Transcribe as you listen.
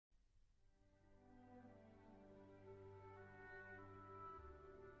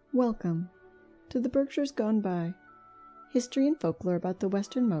Welcome to the Berkshires Gone By, history and folklore about the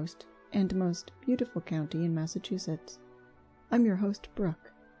westernmost and most beautiful county in Massachusetts. I'm your host,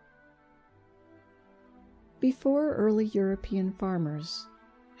 Brooke. Before early European farmers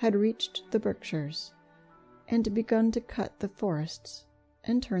had reached the Berkshires and begun to cut the forests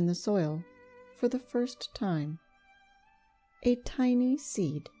and turn the soil for the first time, a tiny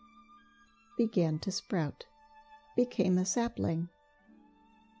seed began to sprout, became a sapling,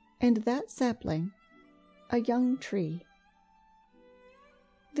 and that sapling, a young tree.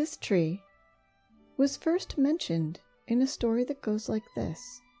 This tree was first mentioned in a story that goes like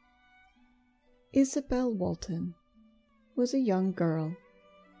this. Isabel Walton was a young girl,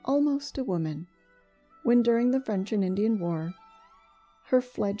 almost a woman, when during the French and Indian War, her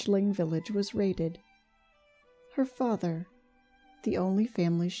fledgling village was raided. Her father, the only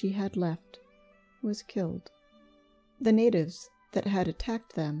family she had left, was killed. The natives that had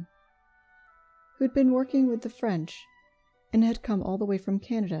attacked them, who'd been working with the French and had come all the way from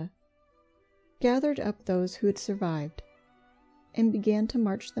Canada, gathered up those who had survived and began to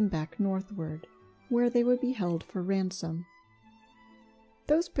march them back northward, where they would be held for ransom.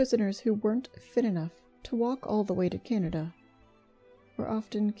 Those prisoners who weren't fit enough to walk all the way to Canada were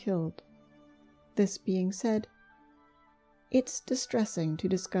often killed. This being said, it's distressing to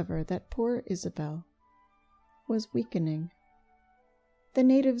discover that poor Isabel was weakening. The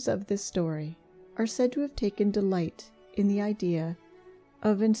natives of this story are said to have taken delight in the idea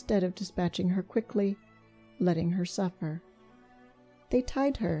of, instead of dispatching her quickly, letting her suffer. They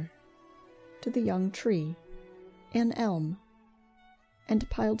tied her to the young tree, an elm, and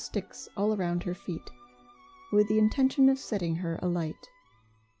piled sticks all around her feet, with the intention of setting her alight.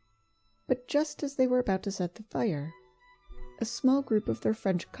 But just as they were about to set the fire, a small group of their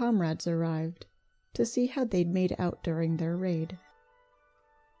French comrades arrived to see how they'd made out during their raid.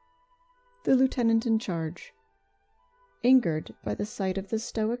 The lieutenant in charge, angered by the sight of the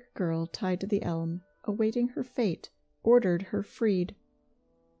stoic girl tied to the elm, awaiting her fate, ordered her freed.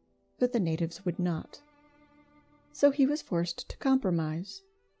 But the natives would not. So he was forced to compromise,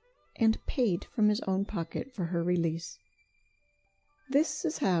 and paid from his own pocket for her release. This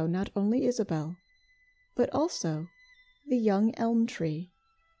is how not only Isabel, but also the young elm tree,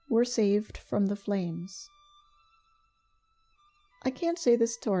 were saved from the flames. I can't say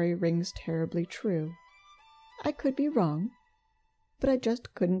this story rings terribly true. I could be wrong, but I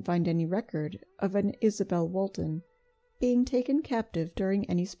just couldn't find any record of an Isabel Walton being taken captive during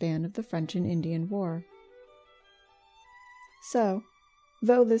any span of the French and Indian War. So,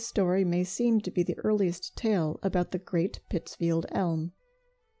 though this story may seem to be the earliest tale about the great Pittsfield elm,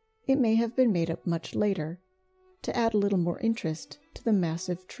 it may have been made up much later to add a little more interest to the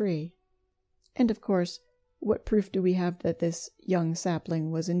massive tree. And of course, what proof do we have that this young sapling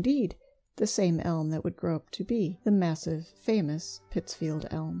was indeed the same elm that would grow up to be the massive, famous Pittsfield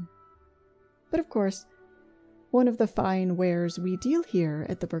elm? But of course, one of the fine wares we deal here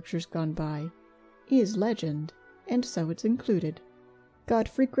at the Berkshires Gone By is legend, and so it's included.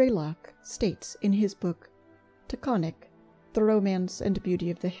 Godfrey Greylock states in his book, Taconic, The Romance and Beauty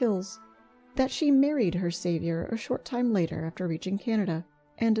of the Hills, that she married her savior a short time later after reaching Canada,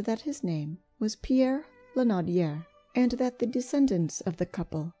 and that his name was Pierre Lanaudière, and that the descendants of the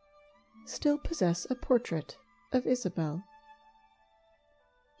couple still possess a portrait of Isabel.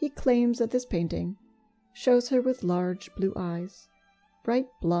 He claims that this painting shows her with large blue eyes, bright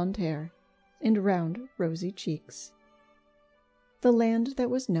blonde hair, and round rosy cheeks. The land that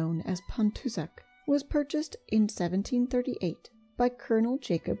was known as Pontusac was purchased in 1738 by Colonel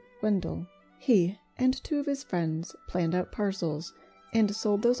Jacob Wendell. He and two of his friends planned out parcels and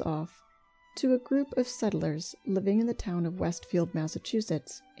sold those off to a group of settlers living in the town of Westfield,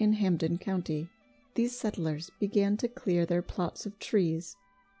 Massachusetts, in Hampden County. These settlers began to clear their plots of trees,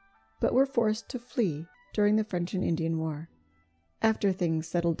 but were forced to flee during the French and Indian War. After things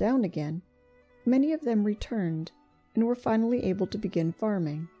settled down again, many of them returned and were finally able to begin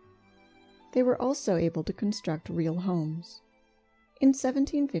farming. They were also able to construct real homes. In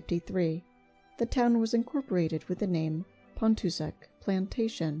 1753, the town was incorporated with the name Pontusac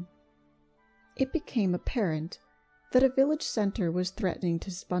Plantation. It became apparent that a village center was threatening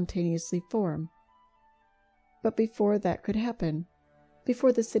to spontaneously form. But before that could happen,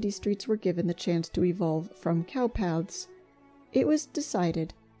 before the city streets were given the chance to evolve from cow paths, it was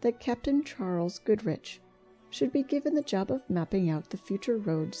decided that Captain Charles Goodrich should be given the job of mapping out the future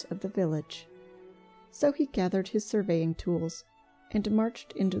roads of the village. So he gathered his surveying tools and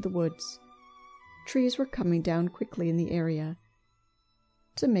marched into the woods. Trees were coming down quickly in the area.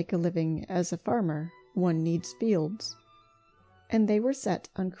 To make a living as a farmer, one needs fields. and they were set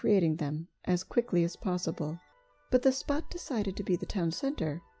on creating them as quickly as possible. But the spot decided to be the town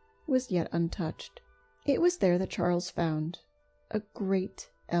center was yet untouched. It was there that Charles found a great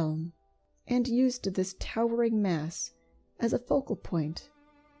elm, and used this towering mass as a focal point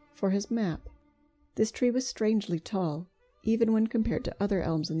for his map. This tree was strangely tall, even when compared to other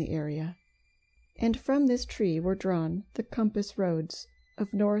elms in the area, and from this tree were drawn the compass roads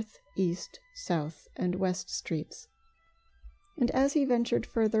of north, east, south, and west streets. And as he ventured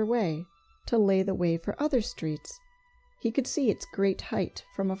further away to lay the way for other streets, he could see its great height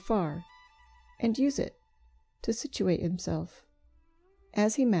from afar, and use it to situate himself.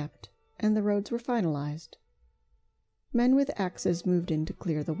 As he mapped, and the roads were finalized, men with axes moved in to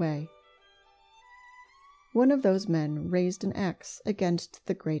clear the way. One of those men raised an axe against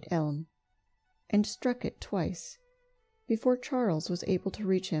the great elm, and struck it twice, before Charles was able to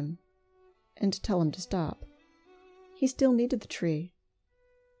reach him and tell him to stop. He still needed the tree,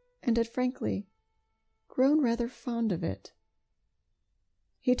 and had frankly grown rather fond of it.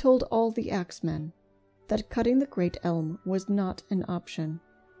 He told all the axemen that cutting the great elm was not an option.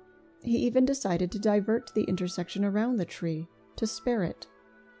 He even decided to divert the intersection around the tree to spare it.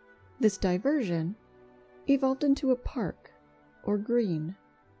 This diversion evolved into a park or green.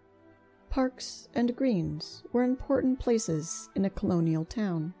 Parks and greens were important places in a colonial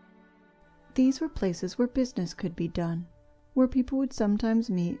town. These were places where business could be done, where people would sometimes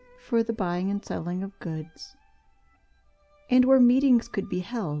meet for the buying and selling of goods, and where meetings could be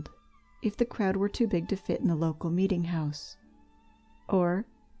held if the crowd were too big to fit in the local meeting house, or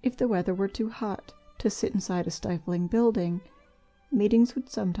if the weather were too hot to sit inside a stifling building. Meetings would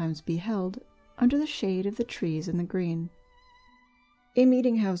sometimes be held under the shade of the trees in the green. A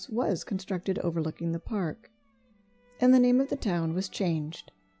meeting house was constructed overlooking the park, and the name of the town was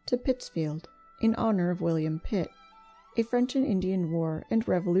changed to Pittsfield in honor of William Pitt, a French and Indian War and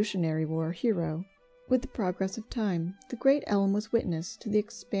Revolutionary War hero. With the progress of time, the great elm was witness to the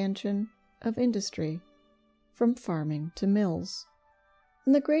expansion of industry, from farming to mills.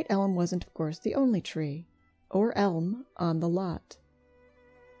 And the great elm wasn't, of course, the only tree, or elm, on the lot,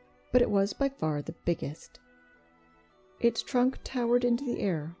 but it was by far the biggest. Its trunk towered into the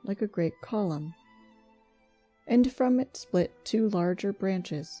air like a great column, and from it split two larger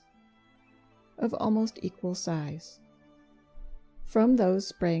branches of almost equal size. From those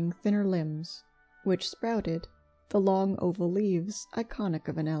sprang thinner limbs, which sprouted the long oval leaves iconic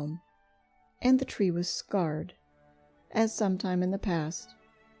of an elm, and the tree was scarred, as sometime in the past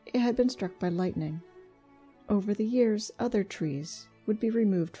it had been struck by lightning. Over the years, other trees would be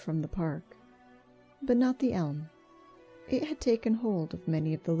removed from the park, but not the elm. It had taken hold of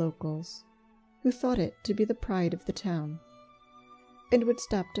many of the locals, who thought it to be the pride of the town, and would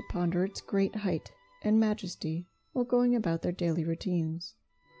stop to ponder its great height and majesty while going about their daily routines.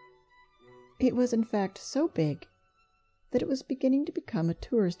 It was in fact so big that it was beginning to become a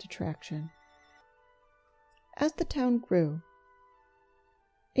tourist attraction. As the town grew,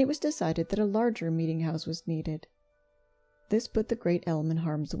 it was decided that a larger meeting house was needed. This put the great elm in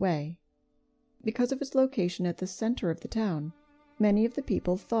harm's way. Because of its location at the center of the town, many of the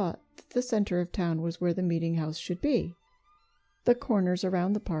people thought that the center of town was where the meeting house should be. The corners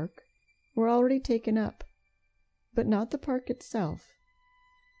around the park were already taken up, but not the park itself.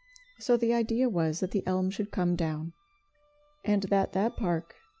 So the idea was that the elm should come down, and that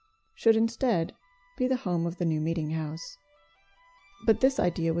park should instead be the home of the new meeting house. But this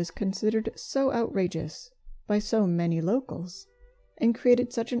idea was considered so outrageous by so many locals, and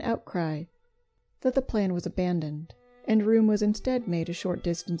created such an outcry, that the plan was abandoned, and room was instead made a short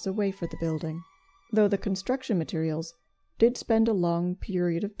distance away for the building, though the construction materials did spend a long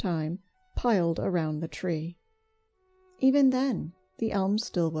period of time piled around the tree. Even then, the elm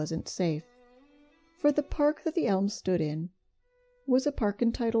still wasn't safe, for the park that the elm stood in was a park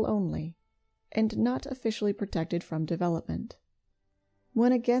in title only, and not officially protected from development.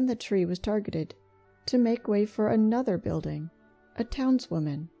 When again the tree was targeted to make way for another building, a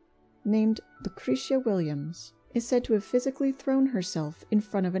townswoman named Lucretia Williams is said to have physically thrown herself in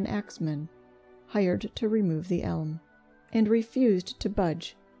front of an axeman hired to remove the elm, and refused to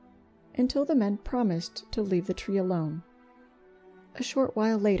budge until the men promised to leave the tree alone. A short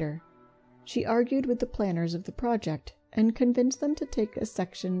while later, she argued with the planners of the project and convinced them to take a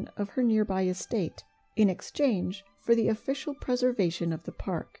section of her nearby estate in exchange for the official preservation of the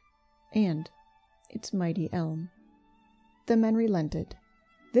park and its mighty elm. The men relented.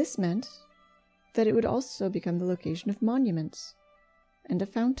 This meant that it would also become the location of monuments and a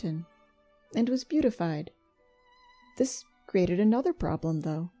fountain, and was beautified. This created another problem,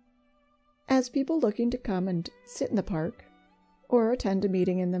 though, as people looking to come and sit in the park, or attend a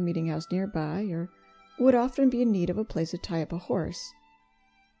meeting in the meeting house nearby, or would often be in need of a place to tie up a horse.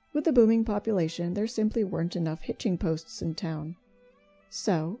 With the booming population, there simply weren't enough hitching posts in town.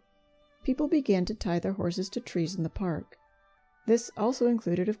 So, people began to tie their horses to trees in the park. This also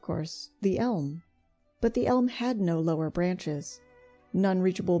included, of course, the elm. But the elm had no lower branches, none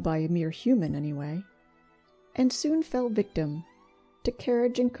reachable by a mere human anyway, and soon fell victim to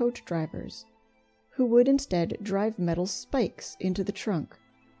carriage and coach drivers, who would instead drive metal spikes into the trunk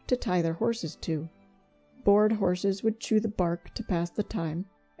to tie their horses to. Bored horses would chew the bark to pass the time,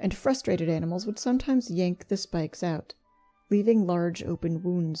 and frustrated animals would sometimes yank the spikes out, leaving large open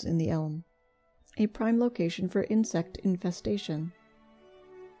wounds in the elm, a prime location for insect infestation.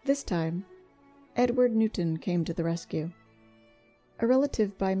 This time, Edward Newton came to the rescue. A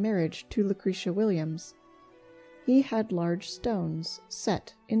relative by marriage to Lucretia Williams, he had large stones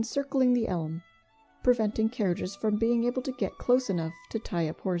set encircling the elm, preventing carriages from being able to get close enough to tie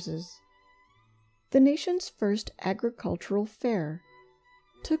up horses. The nation's first agricultural fair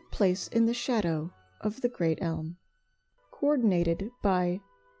took place in the shadow of the great elm, coordinated by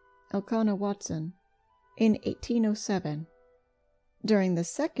Elkanah Watson in 1807. During the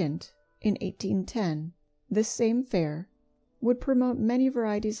second, in 1810, this same fair would promote many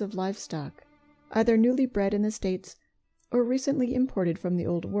varieties of livestock, either newly bred in the States or recently imported from the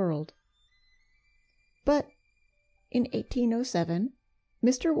Old World. But in 1807,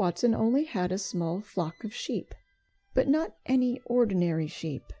 Mr. Watson only had a small flock of sheep, but not any ordinary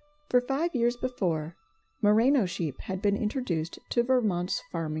sheep. For 5 years before, Merino sheep had been introduced to Vermont's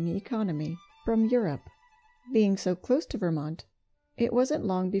farming economy from Europe. Being so close to Vermont, it wasn't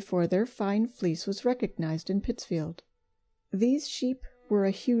long before their fine fleece was recognized in Pittsfield. These sheep were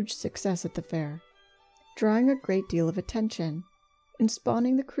a huge success at the fair, drawing a great deal of attention and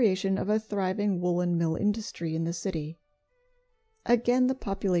spawning the creation of a thriving woolen mill industry in the city. Again the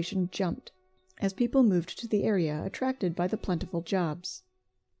population jumped as people moved to the area attracted by the plentiful jobs.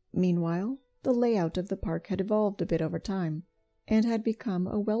 Meanwhile, the layout of the park had evolved a bit over time and had become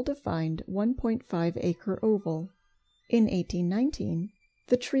a well-defined 1.5-acre oval. In 1819,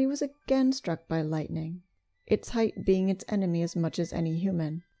 the tree was again struck by lightning, its height being its enemy as much as any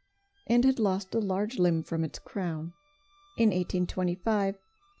human, and had lost a large limb from its crown. In 1825,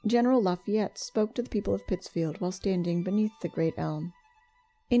 General Lafayette spoke to the people of Pittsfield while standing beneath the great elm.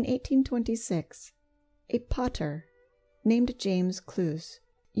 In 1826, a potter named James Cluse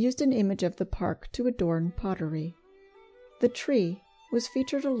used an image of the park to adorn pottery. The tree was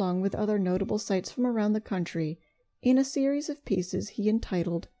featured along with other notable sights from around the country in a series of pieces he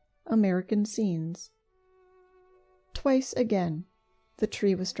entitled American Scenes. Twice again, the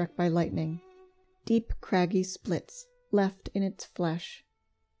tree was struck by lightning, deep craggy splits left in its flesh.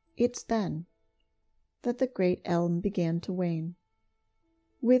 It's then that the great elm began to wane.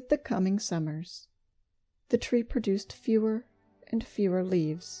 With the coming summers, the tree produced fewer and fewer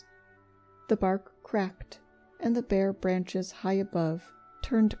leaves. The bark cracked, and the bare branches high above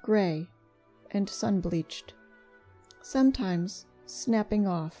turned gray and sun-bleached, sometimes snapping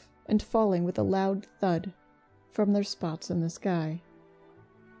off and falling with a loud thud from their spots in the sky.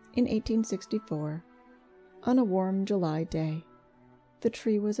 In 1864, on a warm July day, the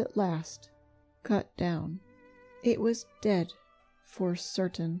tree was at last cut down. It was dead for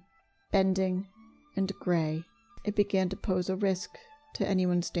certain, bending and gray. It began to pose a risk to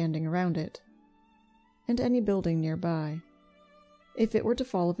anyone standing around it, and any building nearby. If it were to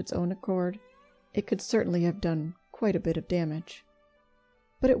fall of its own accord, it could certainly have done quite a bit of damage.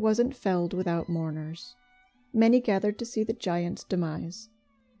 But it wasn't felled without mourners. Many gathered to see the giant's demise,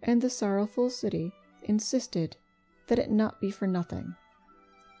 and the sorrowful city insisted that it not be for nothing.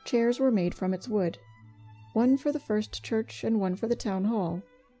 Chairs were made from its wood, one for the first church and one for the town hall,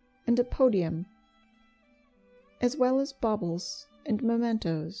 and a podium, as well as baubles and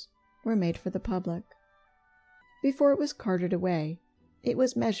mementos, were made for the public. Before it was carted away, it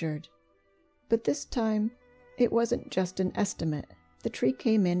was measured, but this time it wasn't just an estimate. The tree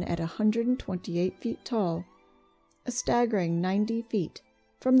came in at 128 feet tall, a staggering 90 feet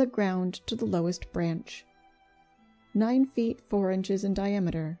from the ground to the lowest branch, 9 feet 4 inches in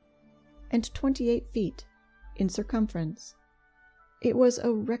diameter, and 28 feet in circumference. It was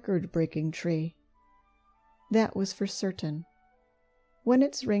a record-breaking tree. That was for certain. When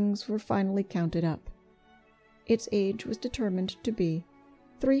its rings were finally counted up, its age was determined to be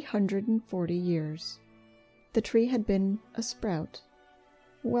 340 years. The tree had been a sprout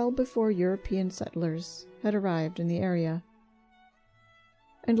well before European settlers had arrived in the area,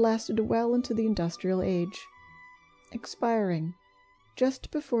 and lasted well into the industrial age, expiring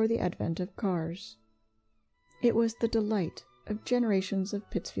just before the advent of cars. It was the delight of generations of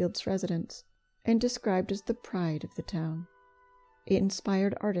Pittsfield's residents and described as the pride of the town. It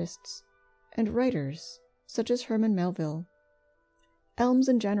inspired artists and writers such as Herman Melville. Elms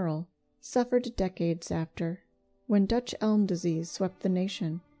in general suffered decades after, when Dutch elm disease swept the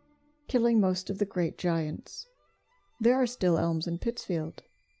nation, killing most of the great giants. There are still elms in Pittsfield,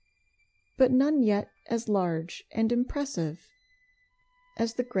 but none yet as large and impressive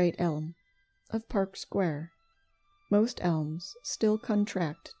as the great elm of Park Square. Most elms still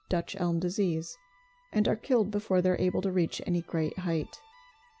contract Dutch elm disease and are killed before they're able to reach any great height.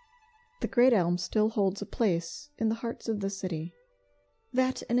 The great elm still holds a place in the hearts of the city.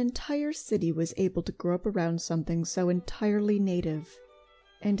 That an entire city was able to grow up around something so entirely native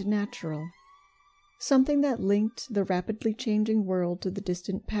and natural, something that linked the rapidly changing world to the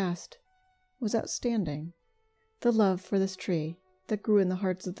distant past, was outstanding. The love for this tree that grew in the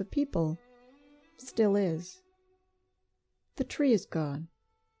hearts of the people still is. The tree is gone,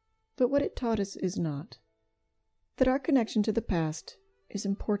 but what it taught us is not. That our connection to the past is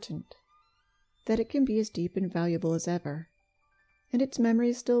important, that it can be as deep and valuable as ever, and its memory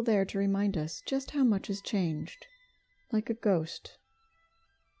is still there to remind us just how much has changed, like a ghost,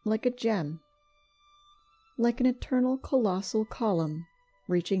 like a gem, like an eternal colossal column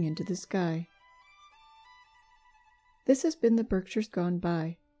reaching into the sky. This has been The Berkshires Gone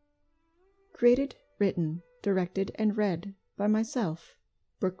By. Created, written, directed, and read by myself,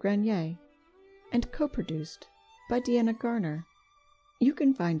 Brooke Grenier, and co-produced by Deanna Garner. You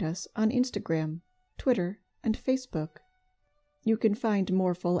can find us on Instagram, Twitter, and Facebook. You can find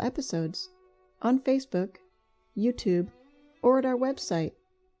more full episodes on Facebook, YouTube, or at our website,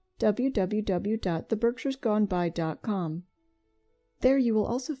 www.theberkshiresgoneby.com. There you will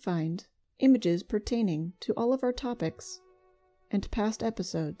also find images pertaining to all of our topics and past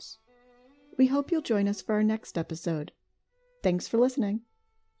episodes. We hope you'll join us for our next episode. Thanks for listening.